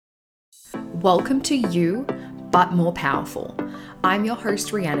Welcome to You, But More Powerful. I'm your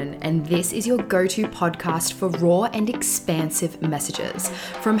host, Rhiannon, and this is your go-to podcast for raw and expansive messages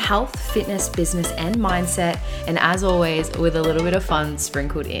from health, fitness, business, and mindset, and as always, with a little bit of fun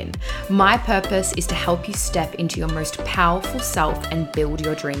sprinkled in. My purpose is to help you step into your most powerful self and build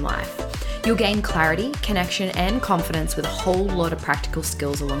your dream life. You'll gain clarity, connection, and confidence with a whole lot of practical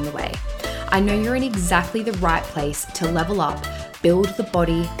skills along the way. I know you're in exactly the right place to level up, build the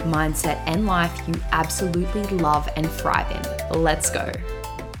body, mindset, and life you absolutely love and thrive in. Let's go.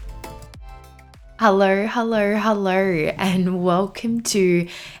 Hello, and welcome to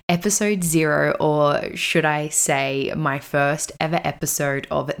episode 0, or should I say my first ever episode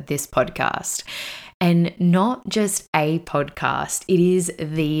of this podcast. And not just a podcast, it is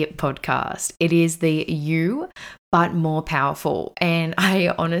the podcast. It is the You, But More Powerful. And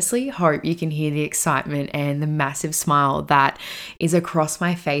I honestly hope you can hear the excitement and the massive smile that is across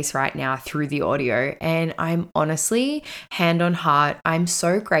my face right now through the audio. And I'm honestly, hand on heart, I'm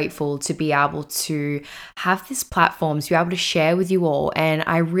so grateful to be able to have this platform, to be able to share with you all. And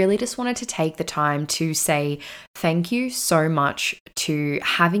I really just wanted to take the time to say thank you so much to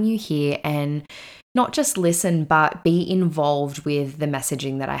having you here and not just listen, but be involved with the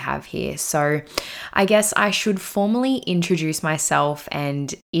messaging that I have here. So I guess I should formally introduce myself.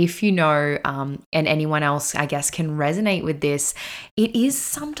 And if you know, and anyone else, I guess, can resonate with this, it is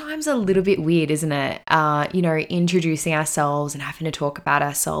sometimes a little bit weird, isn't it? Introducing ourselves and having to talk about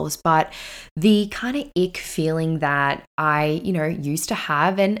ourselves. But the kind of ick feeling that I, used to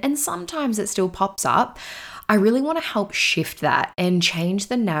have, and sometimes it still pops up, I really want to help shift that and change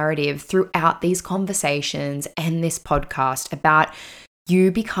the narrative throughout these conversations and this podcast about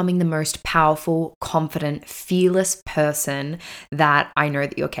you becoming the most powerful, confident, fearless person that I know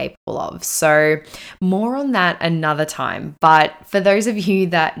that you're capable of. So more on that another time. But for those of you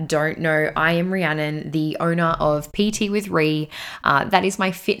that don't know, I am Rhiannon, the owner of PT with Rhi. That is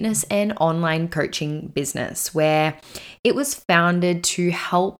my fitness and online coaching business, where it was founded to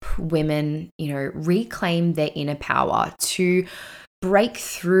help women, reclaim their inner power, to break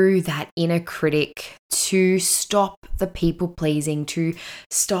through that inner critic, to stop the people pleasing, to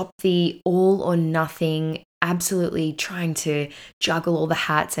stop the all or nothing, absolutely trying to juggle all the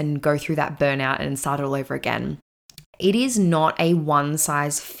hats and go through that burnout and start all over again. It is not a one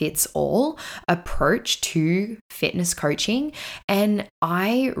size fits all approach to fitness coaching. And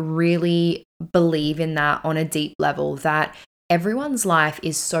I really believe in that on a deep level, that everyone's life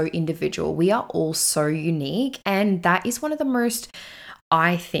is so individual. We are all so unique. And that is one of the most,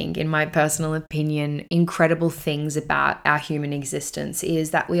 I think, in my personal opinion, incredible things about our human existence,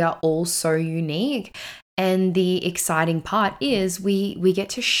 is that we are all so unique. And the exciting part is we get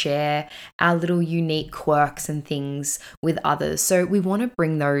to share our little unique quirks and things with others. So we want to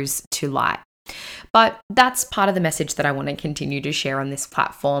bring those to light. But that's part of the message that I want to continue to share on this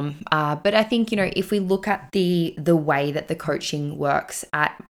platform. But I think, if we look at the way that the coaching works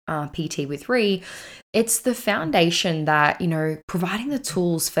at PT with Rhi, it's the foundation that, providing the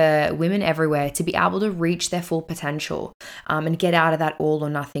tools for women everywhere to be able to reach their full potential and get out of that all or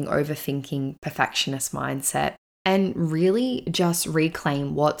nothing overthinking perfectionist mindset and really just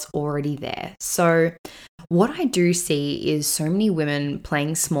reclaim what's already there. So what I do see is so many women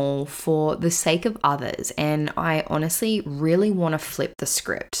playing small for the sake of others, and I honestly really want to flip the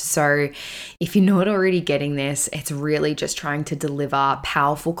script. So if you're not already getting this, it's really just trying to deliver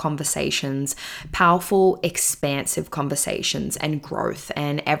powerful conversations, powerful, expansive conversations and growth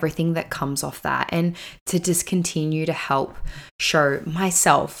and everything that comes off that, and to just continue to help show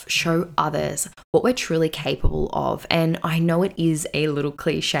myself, show others what we're truly capable of. And I know it is a little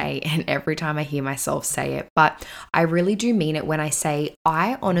cliche, and every time I hear myself say it, but I really do mean it when I say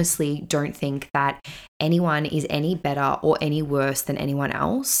I honestly don't think that anyone is any better or any worse than anyone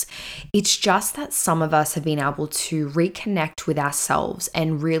else. It's just that some of us have been able to reconnect with ourselves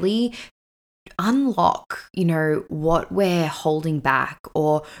and really unlock, what we're holding back,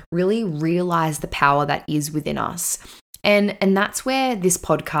 or really realize the power that is within us. And that's where this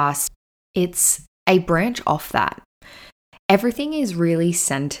podcast, it's a branch off that. Everything is really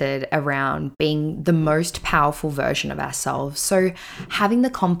centered around being the most powerful version of ourselves. So having the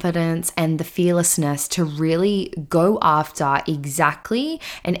confidence and the fearlessness to really go after exactly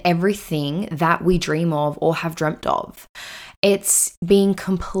and everything that we dream of or have dreamt of. It's being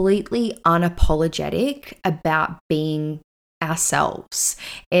completely unapologetic about being ourselves.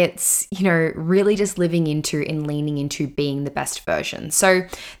 It's, really just living into and leaning into being the best version. So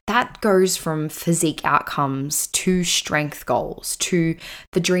that goes from physique outcomes to strength goals, to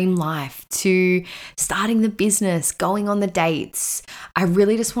the dream life, to starting the business, going on the dates. I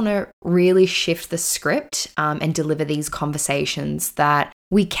really just want to really shift the script and deliver these conversations that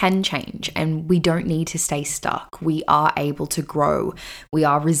we can change and we don't need to stay stuck. We are able to grow. We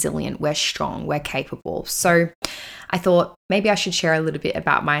are resilient. We're strong. We're capable. So I thought maybe I should share a little bit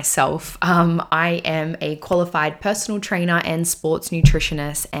about myself. I am a qualified personal trainer and sports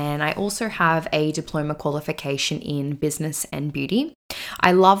nutritionist, and I also have a diploma qualification in business and beauty.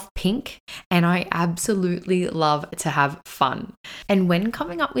 I love pink and I absolutely love to have fun. And when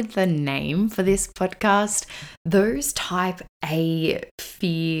coming up with the name for this podcast, those type A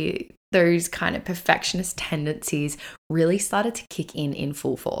fear, those kind of perfectionist tendencies really started to kick in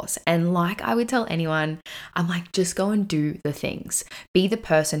full force. And like I would tell anyone, I'm like, just go and do the things. Be the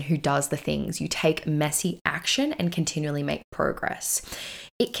person who does the things. You take messy action and continually make progress.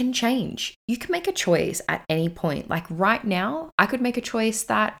 It can change. You can make a choice at any point. Like right now, I could make a choice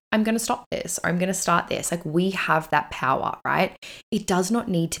that I'm going to stop this or I'm going to start this. Like we have that power, right? It does not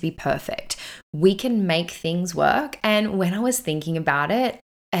need to be perfect. We can make things work. And when I was thinking about it,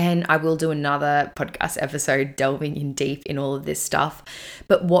 and I will do another podcast episode delving in deep in all of this stuff.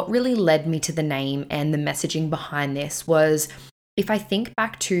 But what really led me to the name and the messaging behind this was, if I think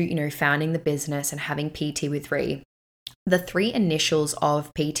back to, founding the business and having PT with Ree, the three initials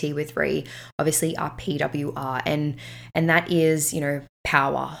of PT with Ree obviously are PWR, and that is,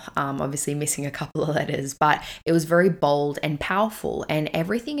 power, obviously missing a couple of letters, but it was very bold and powerful. And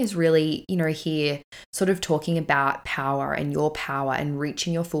everything is really, here sort of talking about power and your power and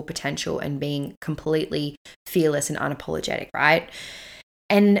reaching your full potential and being completely fearless and unapologetic, right?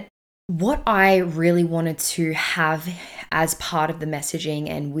 And what I really wanted to have as part of the messaging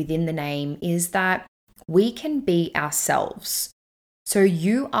and within the name is that we can be ourselves. So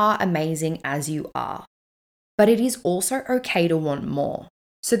you are amazing as you are. But it is also okay to want more.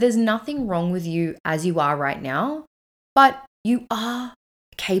 So there's nothing wrong with you as you are right now, but you are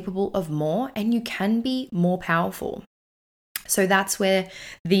capable of more and you can be more powerful. So that's where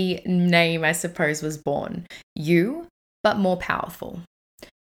the name, I suppose, was born. You, but more powerful.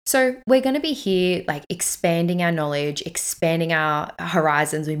 So we're going to be here like expanding our knowledge, expanding our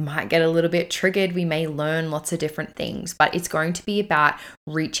horizons. We might get a little bit triggered. We may learn lots of different things, but it's going to be about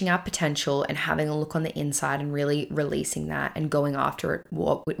reaching our potential and having a look on the inside and really releasing that and going after it,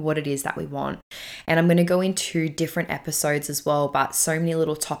 what it is that we want. And I'm going to go into different episodes as well, but so many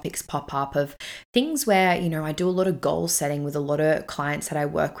little topics pop up of things where, I do a lot of goal setting with a lot of clients that I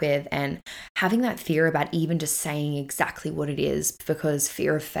work with, and having that fear about even just saying exactly what it is because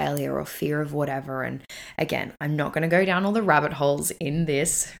fear of failure or fear of whatever. And again, I'm not going to go down all the rabbit holes in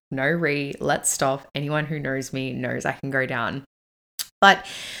this. No, let's stop. Anyone who knows me knows I can go down. But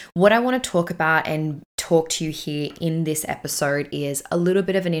what I want to talk about and talk to you here in this episode is a little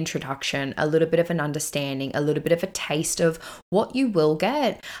bit of an introduction, a little bit of an understanding, a little bit of a taste of what you will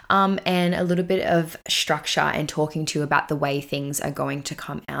get, and a little bit of structure and talking to you about the way things are going to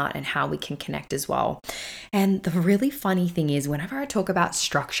come out and how we can connect as well. And the really funny thing is, whenever I talk about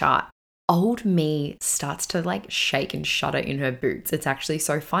structure, old me starts to like shake and shudder in her boots. It's actually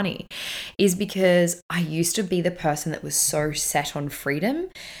so funny, is because I used to be the person that was so set on freedom.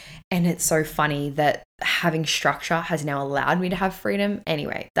 And it's so funny that having structure has now allowed me to have freedom.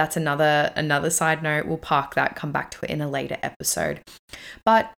 Anyway, that's another side note. We'll park that, come back to it in a later episode.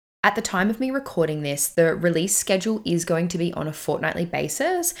 But at the time of me recording this, the release schedule is going to be on a fortnightly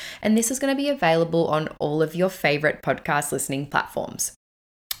basis, and this is going to be available on all of your favorite podcast listening platforms.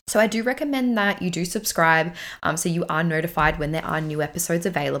 So I do recommend that you do subscribe so you are notified when there are new episodes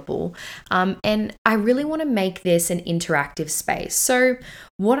available. And I really want to make this an interactive space. So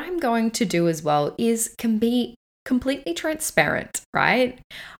what I'm going to do as well can be completely transparent, right?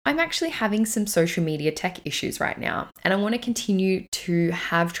 I'm actually having some social media tech issues right now, and I want to continue to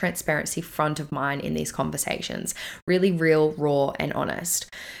have transparency front of mind in these conversations, really real, raw, and honest.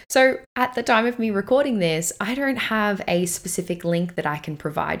 So at the time of me recording this, I don't have a specific link that I can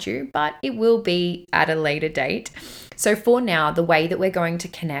provide you, but it will be at a later date. So for now, the way that we're going to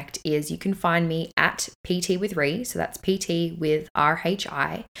connect is you can find me at PT with Ree. So that's PT with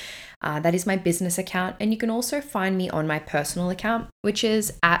RHI. That is my business account. And you can also find me on my personal account, which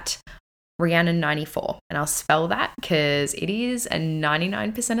is at Rhiannon94. And I'll spell that because it is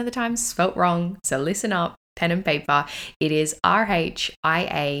 99% of the time spelt wrong. So listen up, pen and paper. It is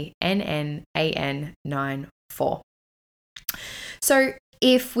RHIANNAN94. So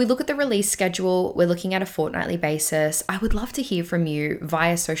If we look at the release schedule, we're looking at a fortnightly basis. I would love to hear from you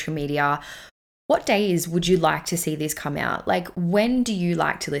via social media. What days would you like to see these come out? Like, when do you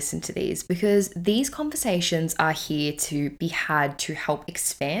like to listen to these? Because these conversations are here to be had to help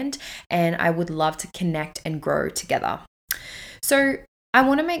expand, and I would love to connect and grow together. So I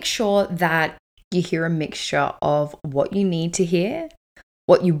want to make sure that you hear a mixture of what you need to hear,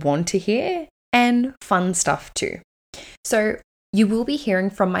 what you want to hear, and fun stuff too. So you will be hearing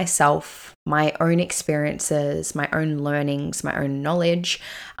from myself, my own experiences, my own learnings, my own knowledge,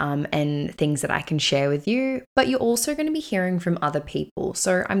 and things that I can share with you. But you're also going to be hearing from other people.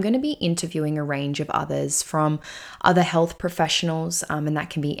 So I'm going to be interviewing a range of others, from other health professionals, and that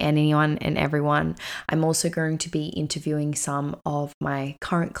can be anyone and everyone. I'm also going to be interviewing some of my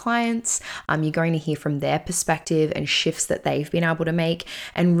current clients. You're going to hear from their perspective and shifts that they've been able to make,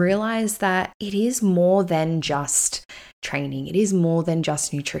 and realize that it is more than just training. It is more than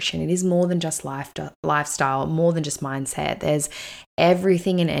just nutrition. It is more than just lifestyle, more than just mindset. There's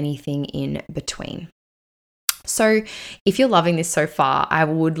everything and anything in between. So if you're loving this so far, I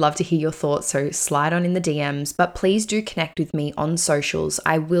would love to hear your thoughts. So slide on in the DMs, but please do connect with me on socials.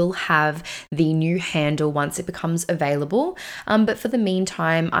 I will have the new handle once it becomes available. But for the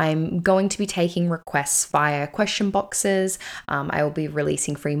meantime, I'm going to be taking requests via question boxes. I will be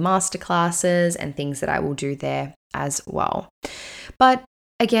releasing free masterclasses and things that I will do there as well. But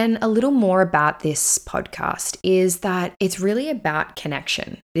again, a little more about this podcast is that it's really about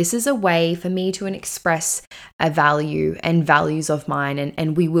connection. This is a way for me to express a value and values of mine,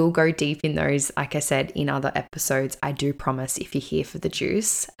 and we will go deep in those, like I said, in other episodes. I do promise, if you're here for the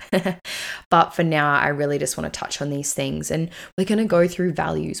juice. But for now, I really just want to touch on these things, and we're going to go through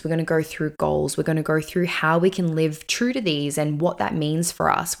values. We're going to go through goals. We're going to go through how we can live true to these and what that means for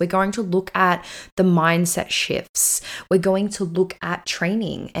us. We're going to look at the mindset shifts. We're going to look at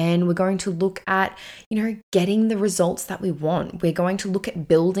training, and we're going to look at, getting the results that we want. We're going to look at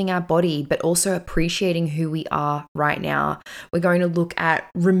building our body, but also appreciating who we are right now. We're going to look at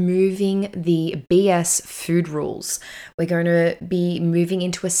removing the BS food rules. We're going to be moving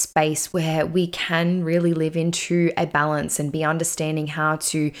into a space where we can really live into a balance and be understanding how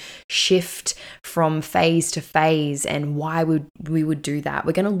to shift from phase to phase and why we would do that.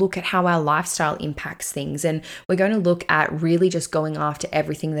 We're going to look at how our lifestyle impacts things, and we're going to look at really just going after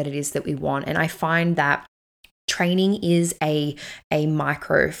everything that it is that we want. And I find that training is a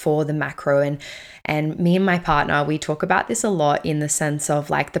micro for the macro, and me and my partner, we talk about this a lot in the sense of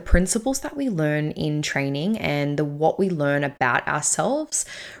like the principles that we learn in training and what we learn about ourselves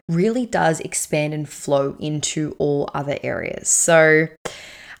really does expand and flow into all other areas. So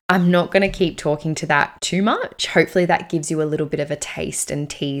I'm not going to keep talking to that too much. Hopefully that gives you a little bit of a taste and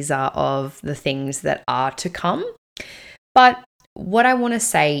teaser of the things that are to come. But what I want to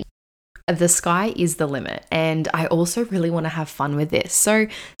say, the sky is the limit, and I also really want to have fun with this. So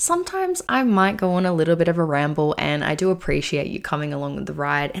sometimes I might go on a little bit of a ramble, and I do appreciate you coming along with the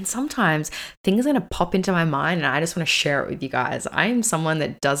ride. And sometimes things are going to pop into my mind and I just want to share it with you guys. I am someone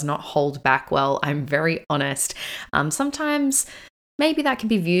that does not hold back well. I'm very honest. Sometimes maybe that can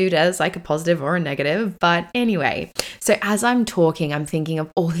be viewed as like a positive or a negative, but anyway. So as I'm talking, I'm thinking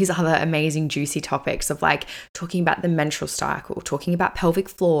of all these other amazing juicy topics of like talking about the menstrual cycle, talking about pelvic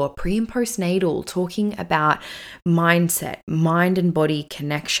floor, pre and postnatal, talking about mindset, mind and body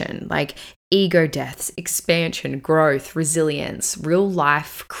connection, like ego deaths, expansion, growth, resilience, real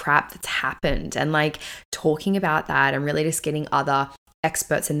life crap that's happened, and like talking about that and really just getting other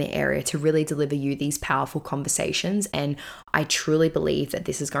experts in the area to really deliver you these powerful conversations. And I truly believe that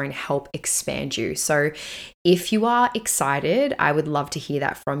this is going to help expand you. So if you are excited, I would love to hear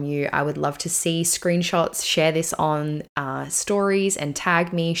that from you. I would love to see screenshots, share this on stories and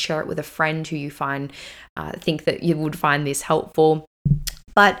tag me, share it with a friend who you think that you would find this helpful.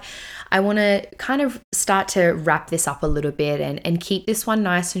 But I want to kind of start to wrap this up a little bit and keep this one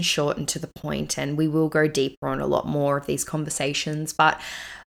nice and short and to the point. And we will go deeper on a lot more of these conversations. But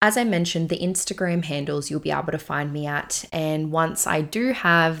as I mentioned, the Instagram handles you'll be able to find me at. And once I do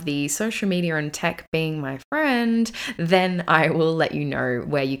have the social media and tech being my friend, then I will let you know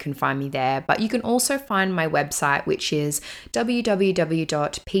where you can find me there. But you can also find my website, which is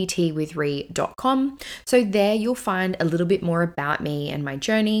www.ptwithri.com. So there you'll find a little bit more about me and my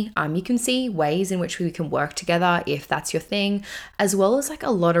journey. You can see ways in which we can work together if that's your thing, as well as like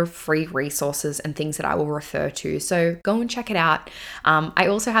a lot of free resources and things that I will refer to. So go and check it out. I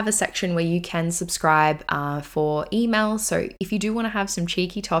also also have a section where you can subscribe for email. So if you do want to have some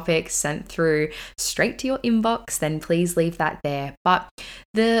cheeky topics sent through straight to your inbox, then please leave that there. But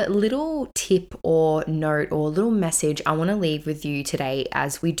the little tip or note or little message I want to leave with you today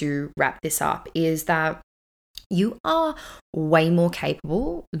as we do wrap this up is that you are way more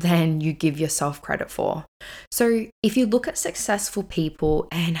capable than you give yourself credit for. So if you look at successful people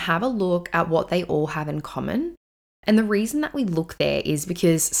and have a look at what they all have in common, and the reason that we look there is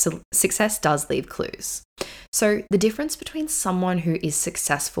because success does leave clues. So the difference between someone who is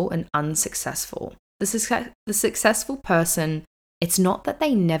successful and unsuccessful, the successful person, it's not that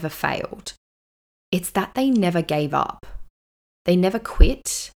they never failed. It's that they never gave up. They never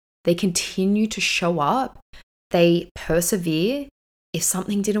quit. They continue to show up. They persevere. If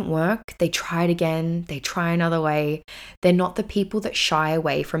something didn't work, they try it again, they try another way. They're not the people that shy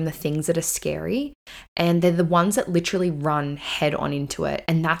away from the things that are scary, and they're the ones that literally run head on into it.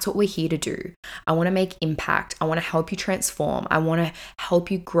 And that's what we're here to do. I want to make impact. I want to help you transform. I want to help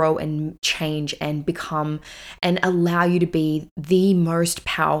you grow and change and become and allow you to be the most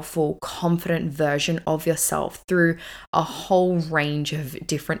powerful, confident version of yourself through a whole range of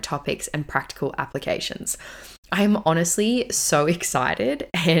different topics and practical applications. I'm honestly so excited,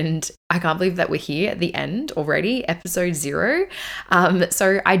 and I can't believe that we're here at the end already, episode 0.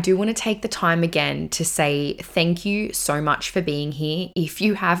 So I do want to take the time again to say thank you so much for being here. If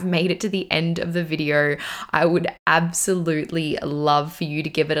you have made it to the end of the video, I would absolutely love for you to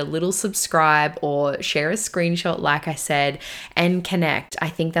give it a little subscribe or share a screenshot, like I said, and connect. I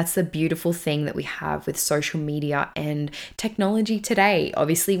think that's the beautiful thing that we have with social media and technology today,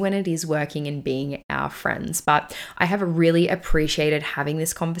 obviously when it is working and being our friends. But I have really appreciated having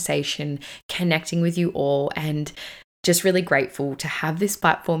this conversation, connecting with you all, and just really grateful to have this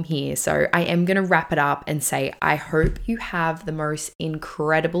platform here. So I am going to wrap it up and say, I hope you have the most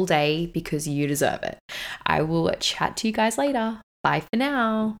incredible day because you deserve it. I will chat to you guys later. Bye for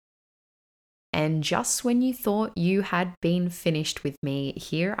now. And just when you thought you had been finished with me,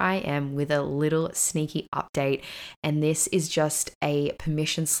 here I am with a little sneaky update. And this is just a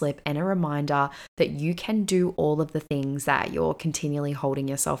permission slip and a reminder that you can do all of the things that you're continually holding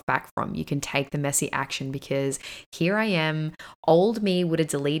yourself back from. You can take the messy action because here I am. Old me would have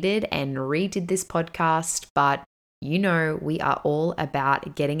deleted and redid this podcast, but you know, we are all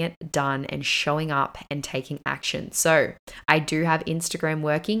about getting it done and showing up and taking action. So I do have Instagram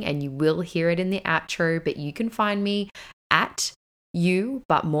working, and you will hear it in the outro, but you can find me at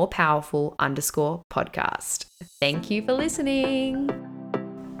you-but-more-powerful_podcast. Thank you for listening.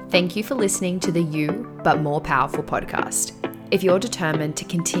 Thank you for listening to the You But More Powerful podcast. If you're determined to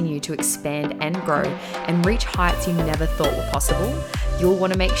continue to expand and grow and reach heights you never thought were possible, you'll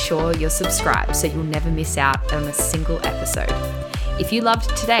want to make sure you're subscribed so you'll never miss out on a single episode. If you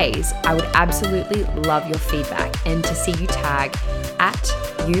loved today's, I would absolutely love your feedback and to see you tag at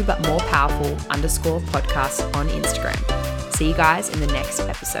you-but-more-powerful_podcast on Instagram. See you guys in the next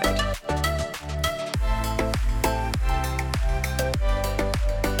episode.